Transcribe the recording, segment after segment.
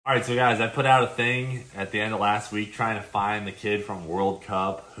All right, so guys, I put out a thing at the end of last week trying to find the kid from World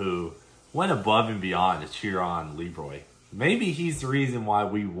Cup who went above and beyond to cheer on Leroy. Maybe he's the reason why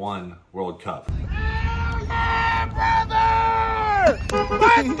we won World Cup. Yeah, brother!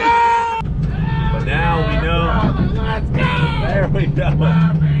 Let's go! But now we know. Let's go! There we go.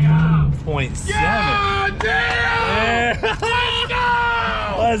 0.7. Yeah, damn!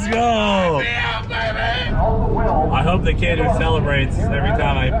 Yeah. Let's go. Yeah, baby! I hope the kid who celebrates every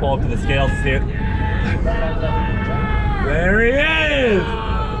time I pull up to the scales is here. There he is.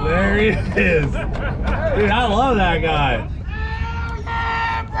 There he is. Dude, I love that guy.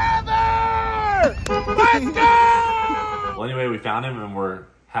 Yeah, brother! Let's go! Well, anyway, we found him and we're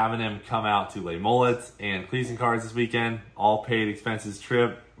having him come out to Les Mullets and Cleats and Cards this weekend. All paid expenses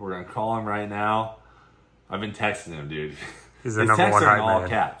trip. We're going to call him right now. I've been texting him, dude. He's the number one hype in all man.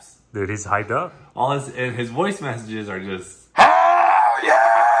 caps. Dude, he's hyped up. All his, and his voice messages are just, Hell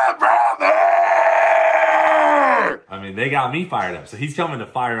yeah, brother! I mean, they got me fired up. So he's coming to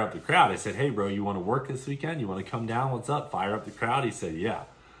fire up the crowd. I said, hey, bro, you want to work this weekend? You want to come down? What's up? Fire up the crowd? He said, yeah.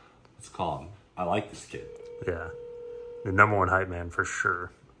 Let's call him. I like this kid. Yeah. The number one hype man for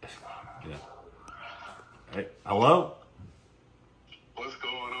sure. Yeah. Hey, hello? What's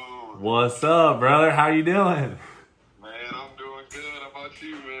going on? What's up, brother? How you doing? Man, I'm doing good. How about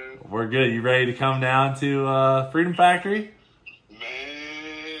you, man? We're good. You ready to come down to Freedom Factory? Man,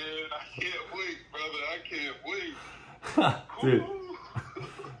 I can't wait, brother. I can't wait. Dude.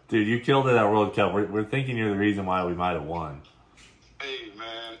 Dude, you killed it at World Cup. We're thinking you're the reason why we might have won. Hey,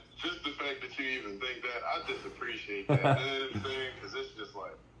 man, just the fact that you even think that, I just appreciate that, man, because it's just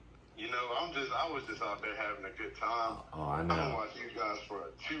like, you know, I was just out there having a good time. Oh, I I don't know. watch you guys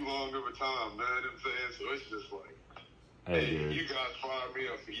for too long of a time, man, you know what I'm saying? So it's just like, Hey, hey, dude. you guys fired me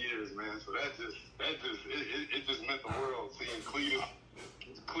up for years, man. So it just meant the world seeing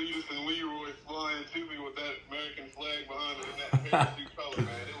Cletus and Leroy flying to me with that American flag behind it and that parachute color,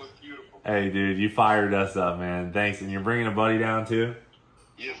 man. It was beautiful. Hey, dude, you fired us up, man. Thanks. And you're bringing a buddy down, too?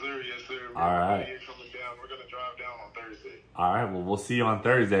 Yes, sir. Yes, sir. All right. We're coming down. We're gonna drive down on Thursday. All right, well, we'll see you on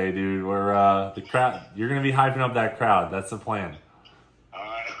Thursday, dude. We're, the crowd, you're going to be hyping up that crowd. That's the plan. All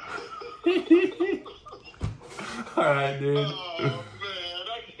right. All right, dude. Oh man,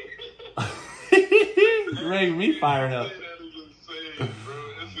 I can't. You're making me fired up. That is insane, bro.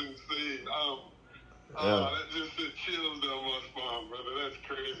 It's insane. Yeah. That just sent chills down my spine, brother. That's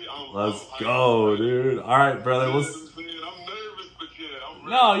crazy. Let's I'm go, dude. All right, brother. I'm We'll... nervous, but yeah, I'm ready.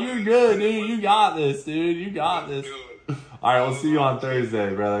 No, you're good, dude. You got this, dude. You got this. Good. All right, we'll see you on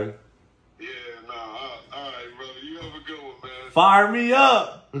Thursday, brother. Yeah, nah. All right, brother. You have a good one, man. Fire me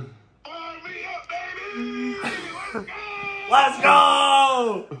up. Fire me up, baby. Let's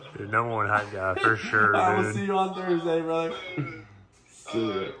go. Let's go. The number one hype guy for sure, All right, we'll dude. see you on Thursday, brother. See All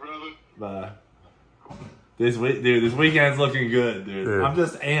ya. right, brother. Bye. This week, dude, this weekend's looking good, dude. Dude. I'm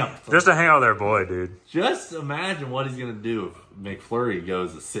just amped. Just to hang out with our boy, dude. Just imagine what he's gonna do if McFlurry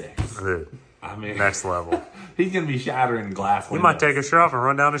goes to 6. Dude, I mean, next level. he's gonna be shattering glass We windows. might take a shot and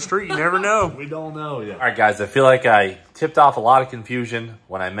run down the street. You never know. We don't know yet. All right, guys, I feel like I tipped off a lot of confusion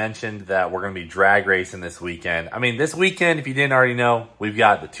when I mentioned that we're going to be drag racing this weekend. I mean, this weekend, if you didn't already know, we've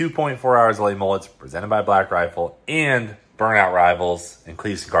got the 2.4 hours of Les Mullets presented by Black Rifle and Burnout Rivals and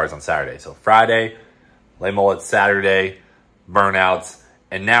Cleats and Cards on Saturday. So Friday, Les Mullets, Saturday, Burnouts,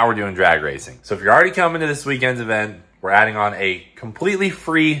 and now we're doing drag racing. So if you're already coming to this weekend's event, we're adding on a completely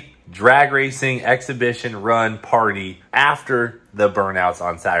free drag racing exhibition run party after the Burnouts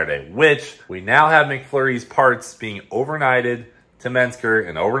on Saturday, which we now have McFlurry's parts being overnighted to Mensker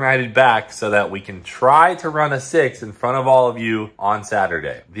and overnighted back so that we can try to run a 6 in front of all of you on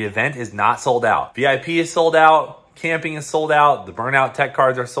Saturday. The event is not sold out. VIP is sold out. Camping is sold out. The Burnout tech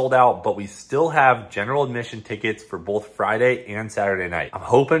cards are sold out, but we still have general admission tickets for both Friday and Saturday night. I'm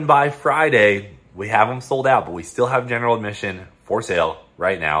hoping by Friday we have them sold out, but we still have general admission for sale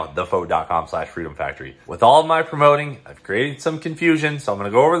right now, thefo.com/Freedom Factory. With all of my promoting, I've created some confusion, so I'm going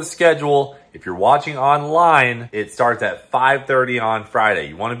to go over the schedule. If you're watching online, it starts at 5:30 on Friday.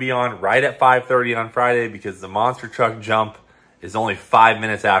 You want to be on right at 5:30 on Friday because the monster truck jump is only 5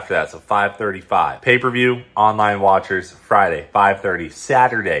 minutes after that, so 5:35. Pay-per-view, online watchers, Friday, 5:30.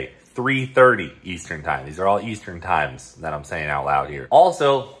 Saturday, 3:30 Eastern time. These are all Eastern times that I'm saying out loud here.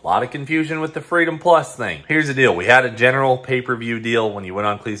 Also, a lot of confusion with the Freedom Plus thing. Here's the deal. We had a general pay-per-view deal when you went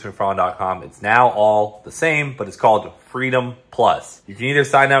on CleatsMcFarland.com. It's now all the same, but it's called Freedom Plus. You can either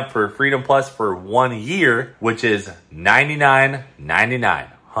sign up for Freedom Plus for 1 year, which is $99.99.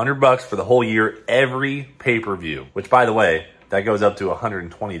 $100 for the whole year, every pay-per-view, which by the way, that goes up to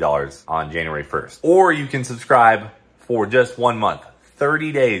 $120 on January 1st. Or you can subscribe for just 1 month.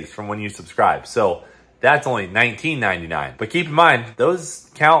 30 days from when you subscribe. So that's only $19.99. But keep in mind, those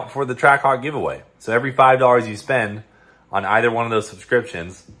count for the Trackhawk giveaway. So every $5 you spend on either one of those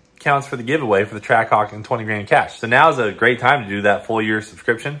subscriptions counts for the giveaway for the Trackhawk and 20 grand cash. So now is a great time to do that full year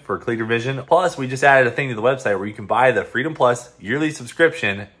subscription for Cleater Vision. Plus, we just added a thing to the website where you can buy the Freedom Plus yearly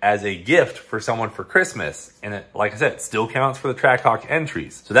subscription as a gift for someone for Christmas. And it, like I said, still counts for the Trackhawk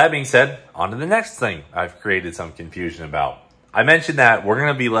entries. So that being said, on to the next thing I've created some confusion about. I mentioned that we're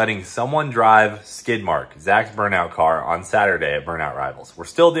going to be letting someone drive Skidmark, Zach's burnout car, on Saturday at Burnout Rivals. We're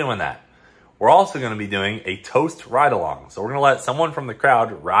still doing that. We're also going to be doing a Toast ride-along. So we're going to let someone from the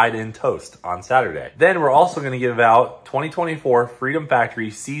crowd ride in Toast on Saturday. Then we're also going to give out 2024 Freedom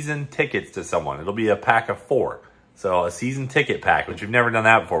Factory season tickets to someone. It'll be a pack of 4. So a season ticket pack, which we've never done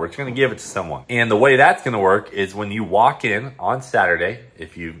that before. We're just going to give it to someone. And the way that's going to work is when you walk in on Saturday,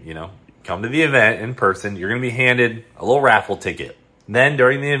 if you come to the event in person, you're going to be handed a little raffle ticket. Then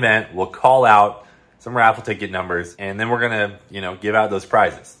during the event, we'll call out some raffle ticket numbers, and then we're going to, give out those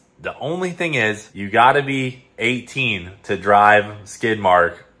prizes. The only thing is you got to be 18 to drive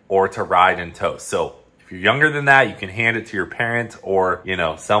Skidmark or to ride in Toast. So if you're younger than that, you can hand it to your parent or,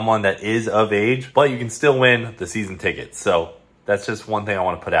 someone that is of age, but you can still win the season tickets. So that's just one thing I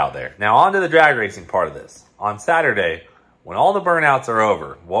want to put out there. Now on to the drag racing part of this. On Saturday, when all the burnouts are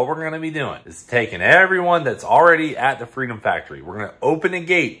over, what we're going to be doing is taking everyone that's already at the Freedom Factory. We're going to open a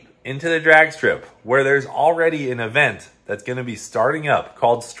gate into the drag strip where there's already an event that's going to be starting up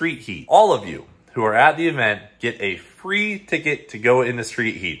called Street Heat. All of you who are at the event get a free ticket to go into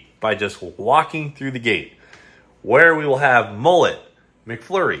Street Heat by just walking through the gate, where we will have Mullet,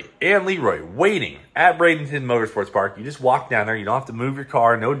 McFlurry, and Leroy waiting at Bradenton Motorsports Park. You just walk down there. You don't have to move your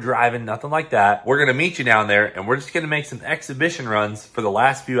car, no driving, nothing like that. We're going to meet you down there, and we're just going to make some exhibition runs for the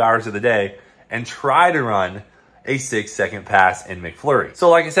last few hours of the day and try to run a 6-second pass in McFlurry. So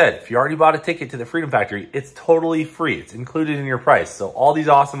like I said, if you already bought a ticket to the Freedom Factory, it's totally free. It's included in your price. So all these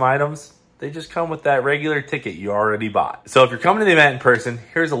awesome items, they just come with that regular ticket you already bought. So if you're coming to the event in person,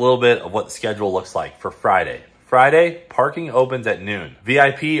 here's a little bit of what the schedule looks like for Friday. Friday, parking opens at noon.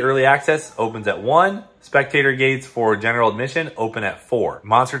 VIP early access opens at 1. Spectator gates for general admission open at 4.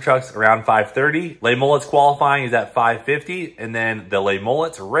 Monster trucks around 5:30. Les Mullets qualifying is at 5:50. And then the Les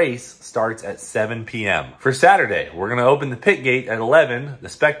Mullets race starts at 7 p.m. For Saturday, we're going to open the pit gate at 11. The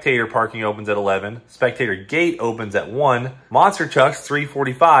spectator parking opens at 11. Spectator gate opens at 1. Monster trucks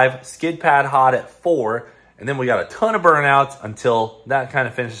 3:45. Skid pad hot at 4. And then we got a ton of burnouts until that kind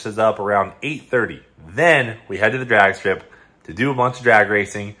of finishes up around 8:30. Then we head to the drag strip to do a bunch of drag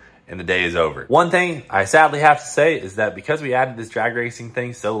racing, and the day is over. One thing I sadly have to say is that because we added this drag racing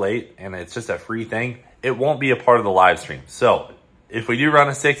thing so late and it's just a free thing, it won't be a part of the live stream. So if we do run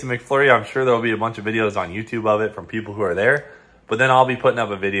a 6 in McFlurry, I'm sure there'll be a bunch of videos on YouTube of it from people who are there. But then I'll be putting up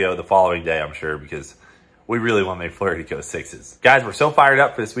a video the following day, I'm sure, because we really want McFlurry to go 6s. Guys, we're so fired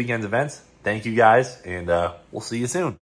up for this weekend's events. Thank you guys, and we'll see you soon.